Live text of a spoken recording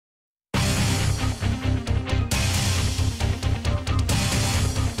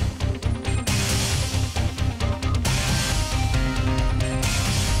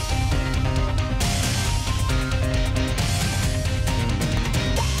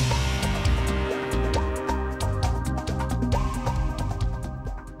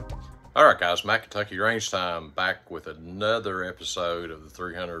All right, guys, Matt Kentucky Range Time back with another episode of the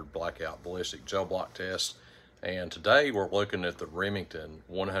 300 Blackout Ballistic Gel Block Test. And today we're looking at the Remington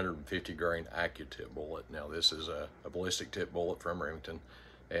 150 grain Accu-Tip bullet. Now, this is a ballistic tip bullet from Remington.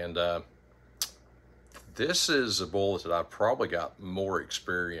 And this is a bullet that I've probably got more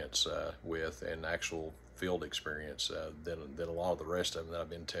experience with and actual field experience than a lot of the rest of them that I've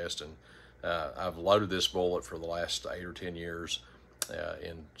been testing. I've loaded this bullet for the last 8 or 10 years.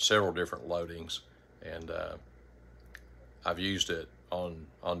 In several different loadings, and I've used it on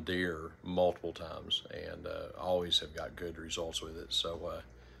deer multiple times, and always have got good results with it. So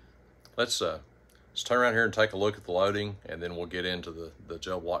let's turn around here and take a look at the loading, and then we'll get into the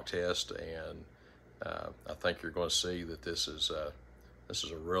gel block test. And I think you're going to see that this is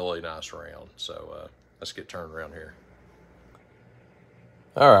a really nice round. So let's get turned around here.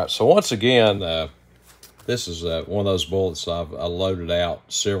 All right. So once again. This is one of those bullets I loaded out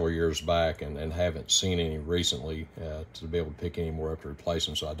several years back and haven't seen any recently to be able to pick any more up to replace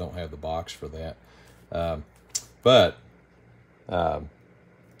them, so I don't have the box for that. But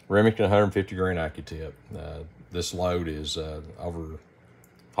Remington 150 grain Accu-Tip. This load is over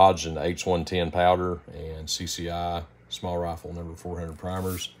Hodgdon H110 powder and CCI small rifle number 400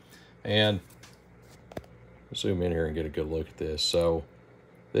 primers. And zoom in here and get a good look at this. So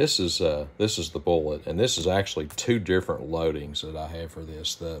this is the bullet, and this is actually two different loadings that I have for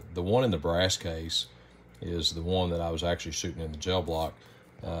this. The one in the brass case is the one that I was actually shooting in the gel block.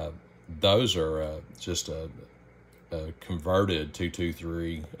 Those are just a converted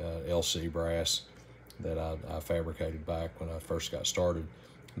 223 LC brass that I fabricated back when I first got started.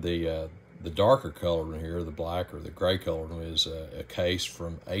 The darker color one here, the black or the gray color one, is a case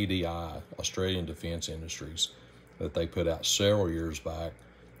from ADI, Australian Defence Industries, that they put out several years back.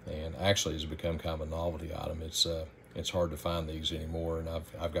 And actually has become kind of a novelty item. It's hard to find these anymore, and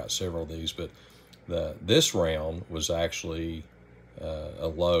I've got several of these. But this round was actually a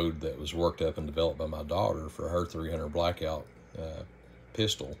load that was worked up and developed by my daughter for her 300 Blackout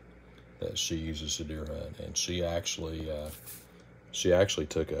pistol that she uses to deer hunt, and she actually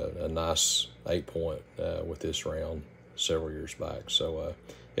took a nice 8-point with this round several years back. So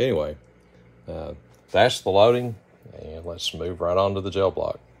anyway, that's the loading, and let's move right on to the gel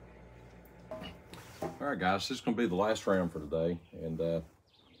block. All right, guys, this is going to be the last round for today, and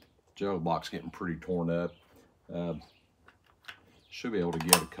gel block's getting pretty torn up. Should be able to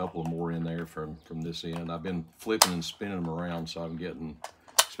get a couple more in there from this end. I've been flipping and spinning them around, so I'm getting,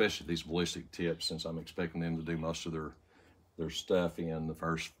 especially these ballistic tips, since I'm expecting them to do most of their stuff in the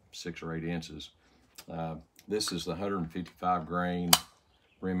first 6 or 8 inches. This is the 155 grain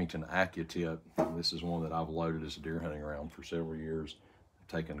Remington Accu-Tip. This is one that I've loaded as a deer hunting round for several years.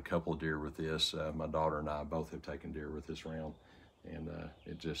 Taken a couple of deer with this. My daughter and I both have taken deer with this round, and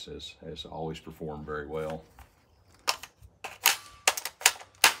it just has always performed very well.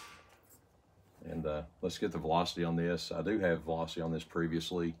 And let's get the velocity on this. I do have velocity on this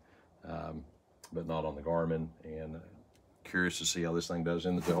previously, but not on the Garmin, and curious to see how this thing does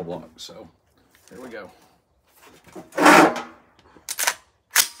in the gel block. So here we go.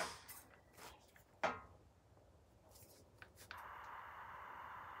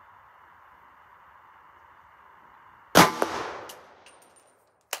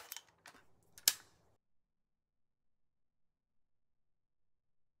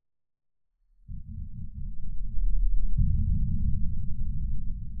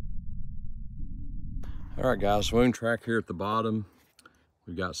 All right, guys, wound track here at the bottom.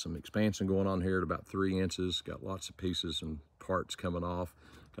 We've got some expansion going on here at about 3 inches. Got lots of pieces and parts coming off.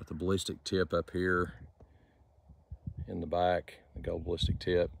 Got the ballistic tip up here in the back, the gold ballistic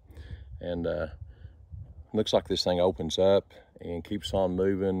tip. And looks like this thing opens up and keeps on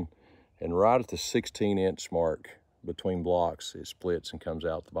moving. And right at the 16-inch mark between blocks, it splits and comes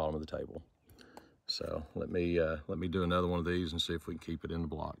out the bottom of the table. So let me do another one of these and see if we can keep it in the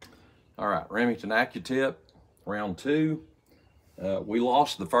block. All right, Remington Accu-Tip, round 2. We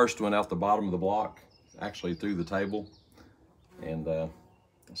lost the first one out the bottom of the block, actually through the table. And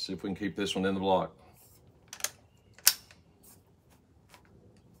let's see if we can keep this one in the block.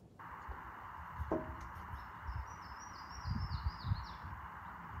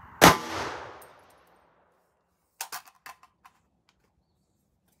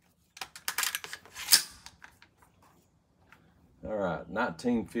 All right,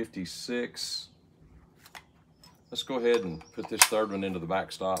 1956. Let's go ahead and put this third one into the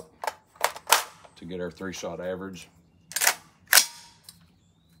backstop to get our 3-shot average.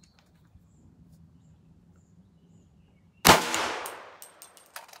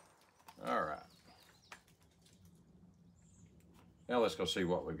 All right. Now let's go see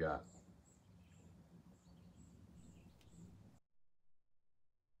what we've got.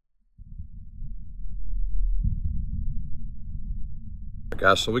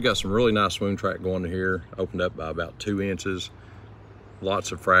 guys, so we got some really nice wound track going here, opened up by about 2 inches.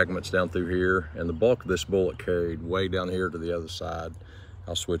 Lots of fragments down through here, and the bulk of this bullet carried way down here to the other side.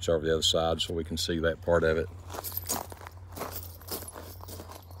 I'll switch over to the other side so we can see that part of it.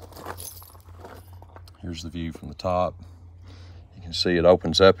 Here's the view from the top. You can see it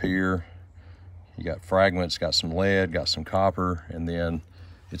opens up here. You got fragments, got some lead, got some copper, and then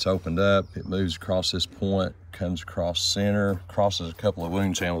it's opened up. It moves across this point, comes across center, crosses a couple of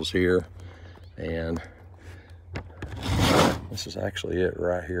wound channels here, and this is actually it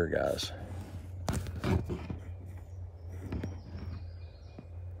right here, guys.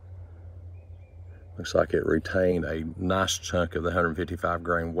 Looks like it retained a nice chunk of the 155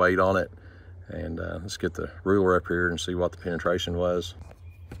 grain weight on it. And let's get the ruler up here and see what the penetration was.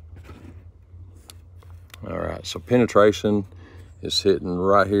 All right, so penetration is hitting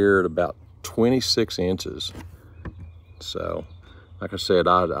right here at about 26 inches. So, like I said,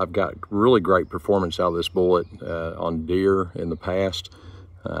 I've got really great performance out of this bullet on deer in the past.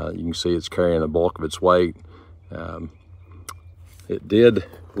 You can see it's carrying the bulk of its weight. It did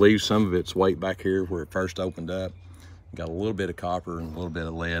leave some of its weight back here where it first opened up. Got a little bit of copper and a little bit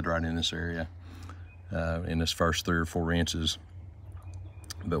of lead right in this area, in this first 3 or 4 inches.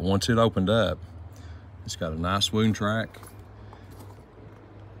 But once it opened up, it's got a nice wound track,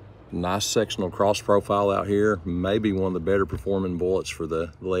 nice sectional cross profile out here. Maybe one of the better performing bullets for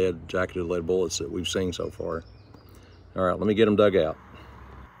the lead, jacketed lead bullets that we've seen so far. All right, let me get them dug out.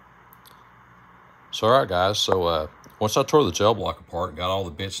 So, all right, guys, so once I tore the gel block apart, got all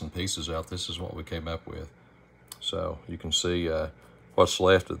the bits and pieces out, this is what we came up with. So you can see what's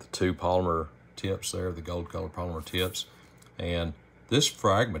left of the 2 polymer tips there, the gold colored polymer tips. And this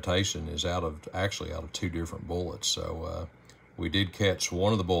fragmentation is actually out of 2 different bullets. So we did catch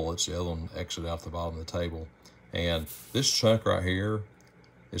one of the bullets, the other one exited out the bottom of the table. And this chunk right here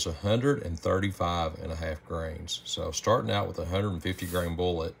is 135.5 grains. So starting out with a 150 grain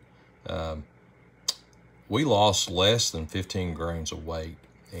bullet, we lost less than 15 grains of weight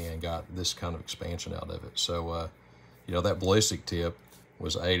and got this kind of expansion out of it. So, you know, that ballistic tip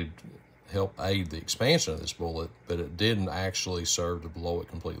was helped aid the expansion of this bullet, but it didn't actually serve to blow it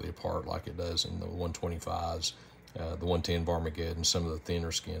completely apart like it does in the 125s, the 110 varmint and some of the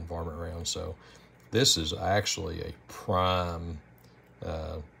thinner skin varmint rounds. So this is actually a prime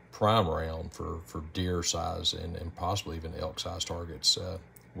round for deer size and possibly even elk size targets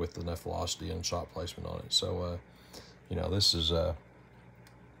with enough velocity and shot placement on it. So, you know, this is, you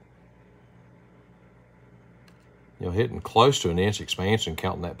know, hitting close to an inch expansion,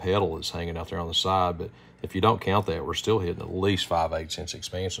 counting that pedal that's hanging out there on the side. But if you don't count that, we're still hitting at least 5/8 inch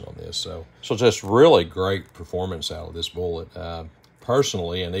expansion on this. So just really great performance out of this bullet.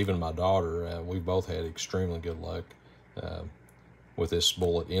 Personally, and even my daughter, we both had extremely good luck with this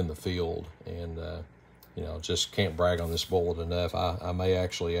bullet in the field. And, you know, just can't brag on this bullet enough. I may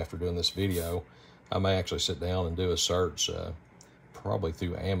actually, after doing this video, I may actually sit down and do a search probably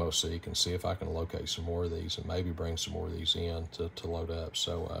through AmmoSeek and see if I can locate some more of these and maybe bring some more of these in to load up.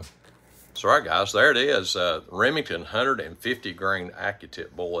 So, all right, guys, there it is. Remington 150 grain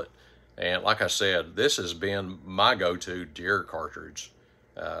Accu-Tip bullet. And like I said, this has been my go-to deer cartridge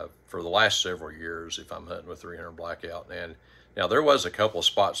for the last several years if I'm hunting with 300 blackout. And now there was a couple of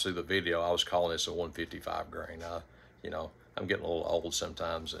spots through the video I was calling this a 155 grain. You know, I'm getting a little old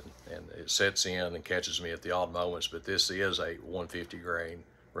sometimes, and it sets in and catches me at the odd moments, but this is a 150 grain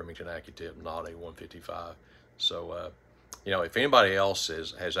Remington Accu-Tip, not a 155. So, you know, if anybody else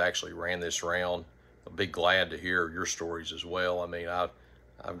has actually ran this round, I'll be glad to hear your stories as well. I mean, I've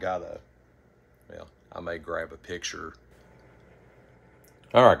got well, I may grab a picture.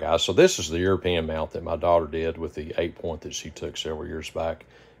 All right, guys, so this is the European mount that my daughter did with the 8-point that she took several years back.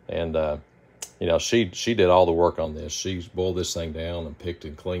 And, you know, she did all the work on this. She boiled this thing down and picked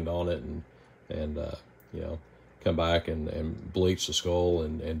and cleaned on it and you know, come back and bleached the skull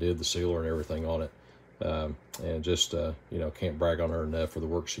and did the sealer and everything on it. And just, you know, can't brag on her enough for the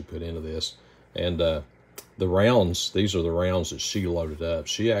work she put into this. And the rounds, these are the rounds that she loaded up.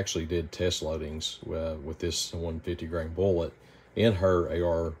 She actually did test loadings with this 150 grain bullet in her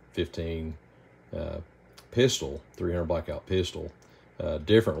AR-15 pistol, 300 blackout pistol.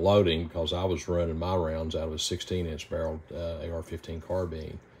 Different loading because I was running my rounds out of a 16-inch barreled AR-15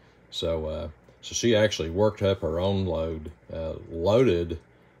 carbine. So she actually worked up her own load, loaded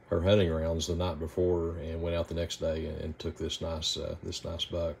her hunting rounds the night before, and went out the next day and took this nice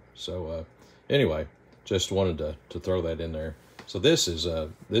buck. So anyway, just wanted to throw that in there. So this is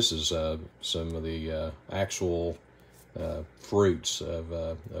some of the actual fruits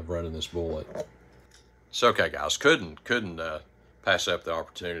of running this bullet. So okay, guys, couldn't pass up the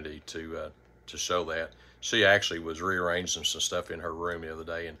opportunity to show that. She actually was rearranging some stuff in her room the other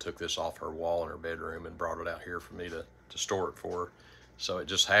day and took this off her wall in her bedroom and brought it out here for me to store it for her. So it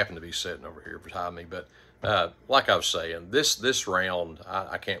just happened to be sitting over here behind me. But like I was saying, this round,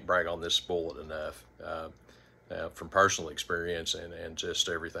 I can't brag on this bullet enough. From personal experience and just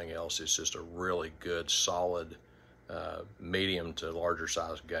everything else, it's just a really good, solid, medium to larger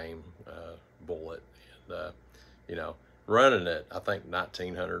size game bullet. And, you know, running at, I think,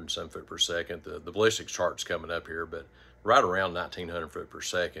 1900 and some foot per second. The ballistic chart's coming up here, but right around 1900 foot per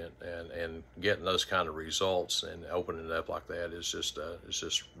second, and getting those kind of results and opening it up like that is just it's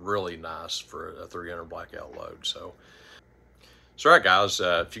just really nice for a 300 blackout load. So all right, guys,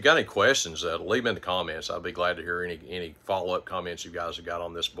 if you got any questions, leave them in the comments. I'd be glad to hear any follow-up comments you guys have got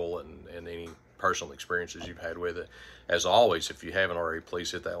on this bullet and any personal experiences you've had with it. As always, if you haven't already,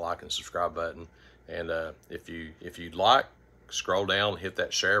 please hit that like and subscribe button. And if you'd like, scroll down, hit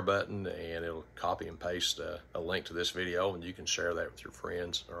that share button, and it'll copy and paste a link to this video, and you can share that with your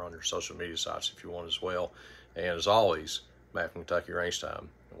friends or on your social media sites if you want as well. And as always, Matt from Kentucky Range Time,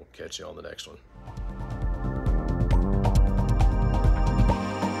 and we'll catch you on the next one.